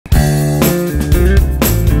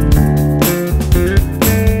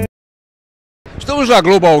Estamos na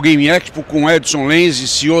Global Game Expo com Edson, Lenzi,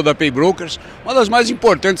 CEO da PayBrokers, uma das mais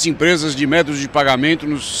importantes empresas de métodos de pagamento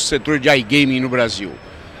no setor de iGaming no Brasil.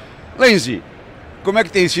 Lenzi, como é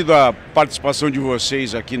que tem sido a participação de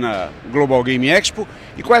vocês aqui na Global Game Expo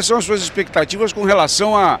e quais são as suas expectativas com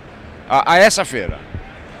relação a essa feira?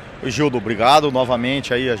 Oi, Gildo, obrigado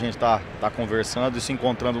novamente. Aí a gente está conversando e se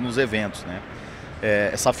encontrando nos eventos, né?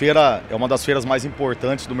 Essa feira é uma das feiras mais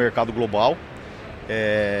importantes do mercado global,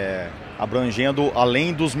 abrangendo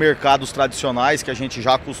além dos mercados tradicionais que a gente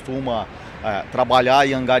já costuma trabalhar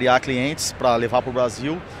e angariar clientes para levar para o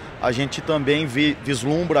Brasil. A gente também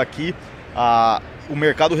vislumbra aqui o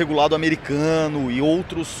mercado regulado americano e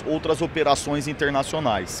outras operações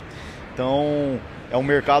internacionais. Então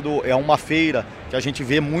é uma feira que a gente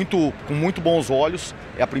vê com muito bons olhos.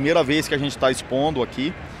 É a primeira vez que a gente está expondo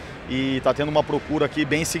aqui e está tendo uma procura aqui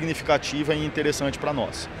bem significativa e interessante para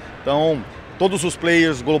nós. Então todos os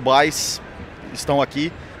players globais estão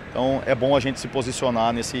aqui, então é bom a gente se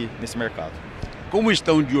posicionar nesse mercado. Como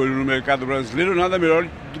estão de olho no mercado brasileiro, nada melhor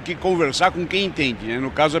do que conversar com quem entende, né?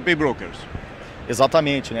 No caso, a PayBrokers.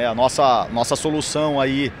 Exatamente, né? A nossa solução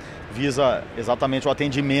aí visa exatamente o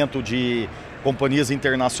atendimento de companhias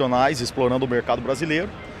internacionais explorando o mercado brasileiro.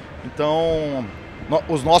 Então,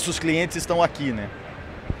 os nossos clientes estão aqui, né?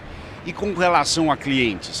 E com relação a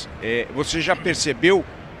clientes, você já percebeu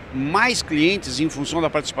mais clientes em função da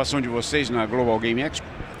participação de vocês na Global Game Expo?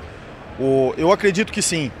 Eu acredito que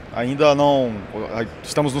sim. Ainda não...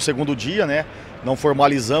 Estamos no segundo dia, né? Não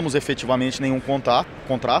formalizamos efetivamente nenhum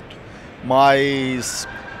contrato, mas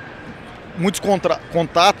muitos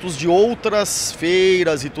contatos de outras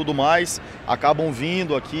feiras e tudo mais acabam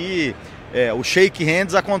vindo aqui. O shake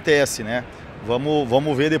hands acontece, né?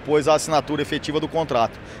 Vamos ver depois a assinatura efetiva do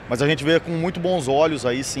contrato. Mas a gente vê com muito bons olhos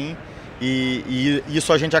aí, sim. E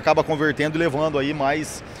isso a gente acaba convertendo e levando aí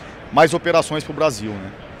mais operações para o Brasil,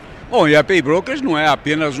 né? Bom, e a PayBrokers não é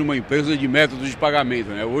apenas uma empresa de métodos de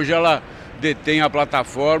pagamento, né? Hoje ela detém a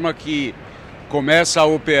plataforma que começa a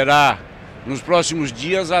operar nos próximos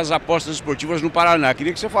dias as apostas esportivas no Paraná.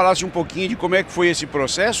 Queria que você falasse um pouquinho de como é que foi esse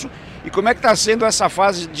processo e como é que está sendo essa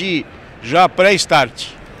fase de já pré-start.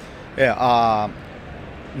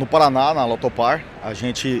 No Paraná, na Lotopar, a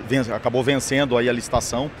gente acabou vencendo aí a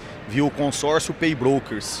licitação via o consórcio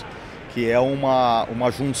PayBrokers, que é uma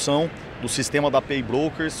junção do sistema da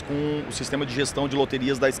PayBrokers com o sistema de gestão de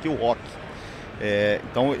loterias da Skill Rock.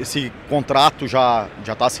 Então esse contrato já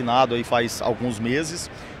está assinado aí faz alguns meses.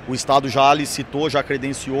 O Estado já licitou, já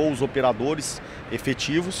credenciou os operadores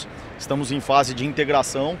efetivos. Estamos em fase de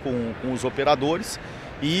integração com os operadores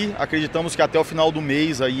e acreditamos que até o final do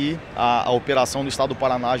mês aí a operação do Estado do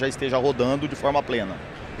Paraná já esteja rodando de forma plena.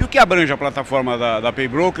 E o que abrange a plataforma da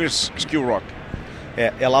PayBrokers Skill Rock?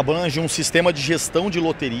 Ela abrange um sistema de gestão de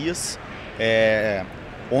loterias,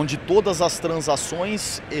 onde todas as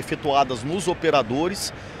transações efetuadas nos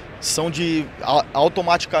operadores são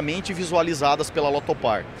automaticamente visualizadas pela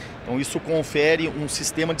Lotopar. Então isso confere um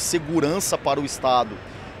sistema de segurança para o Estado,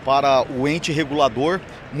 para o ente regulador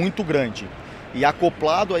muito grande. E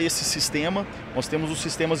acoplado a esse sistema, nós temos os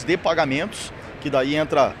sistemas de pagamentos, que daí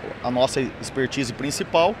entra a nossa expertise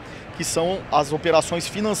principal, que são as operações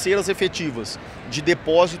financeiras efetivas, de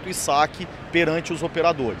depósito e saque perante os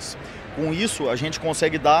operadores. Com isso, a gente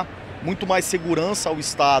consegue dar muito mais segurança ao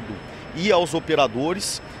Estado e aos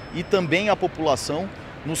operadores e também à população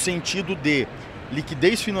no sentido de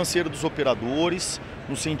liquidez financeira dos operadores,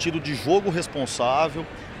 no sentido de jogo responsável,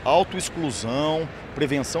 autoexclusão,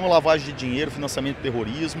 prevenção à lavagem de dinheiro, financiamento do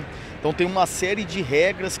terrorismo. Então tem uma série de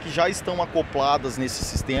regras que já estão acopladas nesse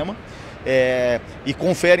sistema e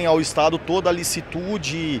conferem ao Estado toda a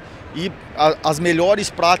licitude e as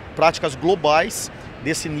melhores práticas globais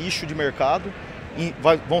desse nicho de mercado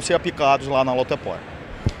vão ser aplicados lá na Lotopar.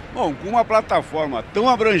 Bom, com uma plataforma tão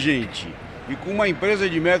abrangente e com uma empresa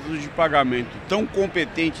de métodos de pagamento tão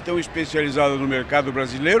competente, tão especializada no mercado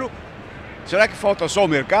brasileiro, será que falta só o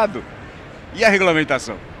mercado? E a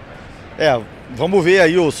regulamentação? Vamos ver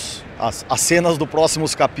aí as cenas dos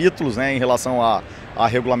próximos capítulos, né, em relação à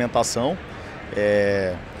regulamentação.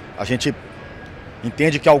 A gente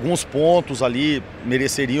entende que alguns pontos ali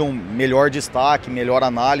mereceriam melhor destaque, melhor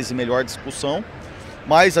análise, melhor discussão,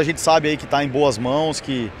 mas a gente sabe aí que está em boas mãos,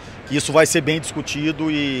 que isso vai ser bem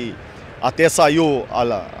discutido e até saiu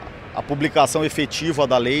a publicação efetiva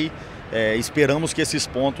da lei. Esperamos que esses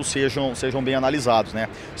pontos sejam bem analisados, né?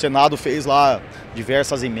 O Senado fez lá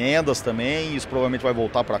diversas emendas também, isso provavelmente vai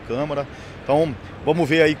voltar para a Câmara. Então vamos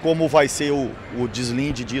ver aí como vai ser o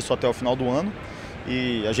deslinde disso até o final do ano.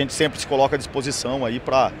 E a gente sempre se coloca à disposição aí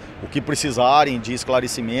para o que precisarem de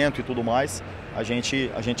esclarecimento e tudo mais, a gente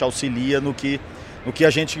auxilia no que a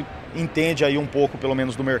gente entende aí um pouco, pelo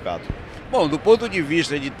menos, do mercado. Bom, do ponto de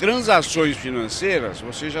vista de transações financeiras,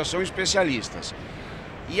 vocês já são especialistas.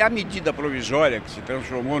 E a medida provisória que se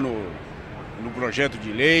transformou no projeto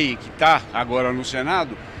de lei, que está agora no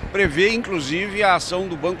Senado, prevê inclusive a ação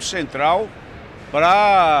do Banco Central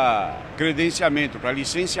para credenciamento, para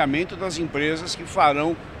licenciamento das empresas que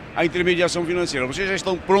farão a intermediação financeira. Vocês já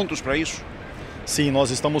estão prontos para isso? Sim,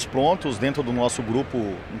 nós estamos prontos. Dentro do nosso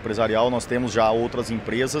grupo empresarial, nós temos já outras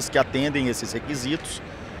empresas que atendem esses requisitos.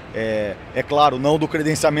 É claro, não do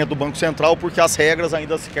credenciamento do Banco Central, porque as regras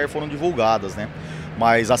ainda sequer foram divulgadas, né?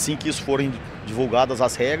 Mas assim que isso forem divulgadas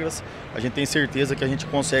as regras, a gente tem certeza que a gente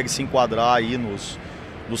consegue se enquadrar aí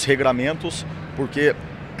nos regramentos, porque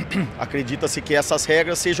acredita-se que essas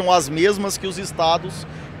regras sejam as mesmas que os estados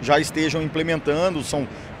já estejam implementando,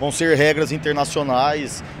 vão ser regras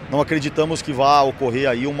internacionais. Não acreditamos que vá ocorrer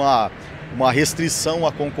aí uma restrição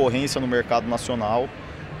à concorrência no mercado nacional,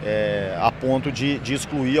 a ponto de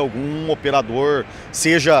excluir algum operador,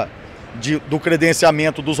 seja do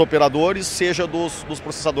credenciamento dos operadores, seja dos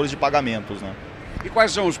processadores de pagamentos, né? E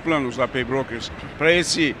quais são os planos da PayBrokers para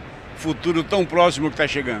esse futuro tão próximo que está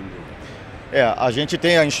chegando? A gente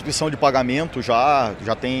tem a instituição de pagamento, já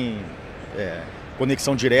tem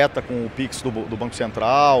conexão direta com o Pix do Banco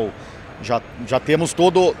Central, já temos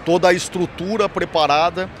toda a estrutura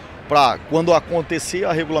preparada para quando acontecer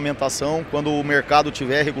a regulamentação, quando o mercado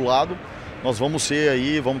estiver regulado, nós vamos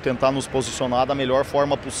tentar nos posicionar da melhor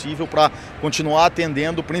forma possível para continuar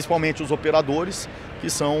atendendo principalmente os operadores, que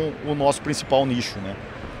são o nosso principal nicho, né?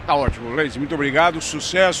 Tá ótimo, Lenzi, muito obrigado,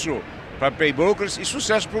 sucesso para PayBrokers e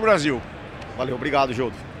sucesso para o Brasil. Valeu, obrigado,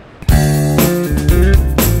 Gildo.